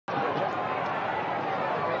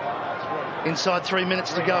Inside 3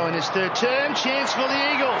 minutes to go in his third term. Chance for the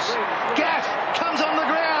Eagles. Gaff comes on the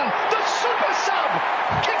ground. The super sub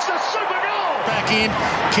kicks a super goal. Back in.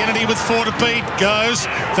 Kennedy with 4 to beat. Goes.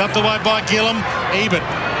 Thumped away by Gillum. Ebert.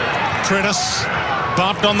 Tredis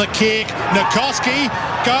bumped on the kick. Nikoski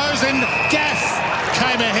goes and Gaff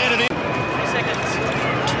came ahead of him. 3 seconds.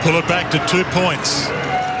 To pull it back to 2 points.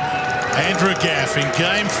 Andrew Gaff in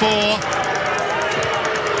game 4.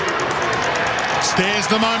 Stares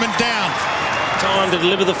the moment down. Time to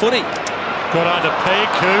deliver the footy. Got under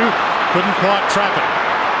Peak, who couldn't quite trap it.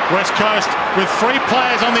 West Coast with 3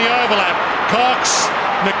 players on the overlap. Cox,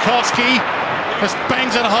 Nikoski, just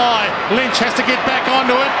bangs it high. Lynch has to get back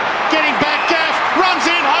onto it. Getting back, Gaff runs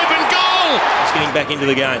in, open goal. He's getting back into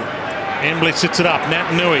the game. Embley sits it up. Nat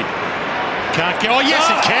Nui can't get. Oh yes,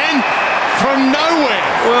 it can from nowhere.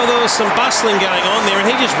 Well, there was some bustling going on there, and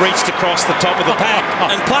he just reached across the top of the pack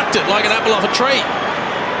and plucked it like an apple off a tree.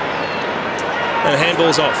 And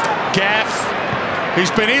handball's off. Gaff, who's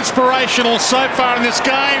been inspirational so far in this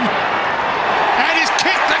game, and he's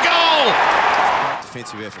kicked the goal.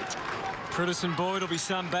 Defensive effort. Prudis and Boyd will be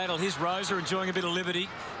some battle. His Rosa enjoying a bit of liberty.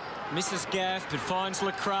 Misses Gaff, but finds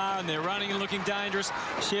Lacroix, and they're running and looking dangerous.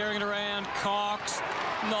 Sharing it around. Cox.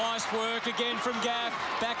 Nice work again from Gaff.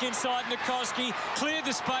 Back inside Nikoski. Cleared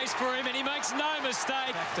the space for him, and he makes no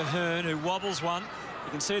mistake. Back to Hearn, who wobbles one.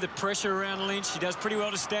 You can see the pressure around Lynch. He does pretty well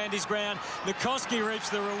to stand his ground. Nikoski reaps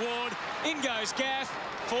the reward. In goes Gaff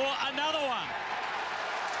for another one.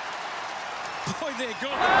 Boy, they're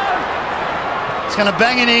good. It's going to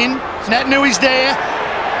bang it in. Nat Nui's there.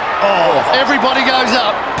 Oh, everybody goes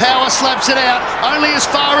up. Power slaps it out. Only as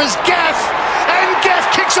far as Gaff. And Gaff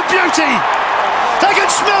kicks a beauty. They can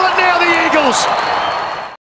smell it now, the Eagles.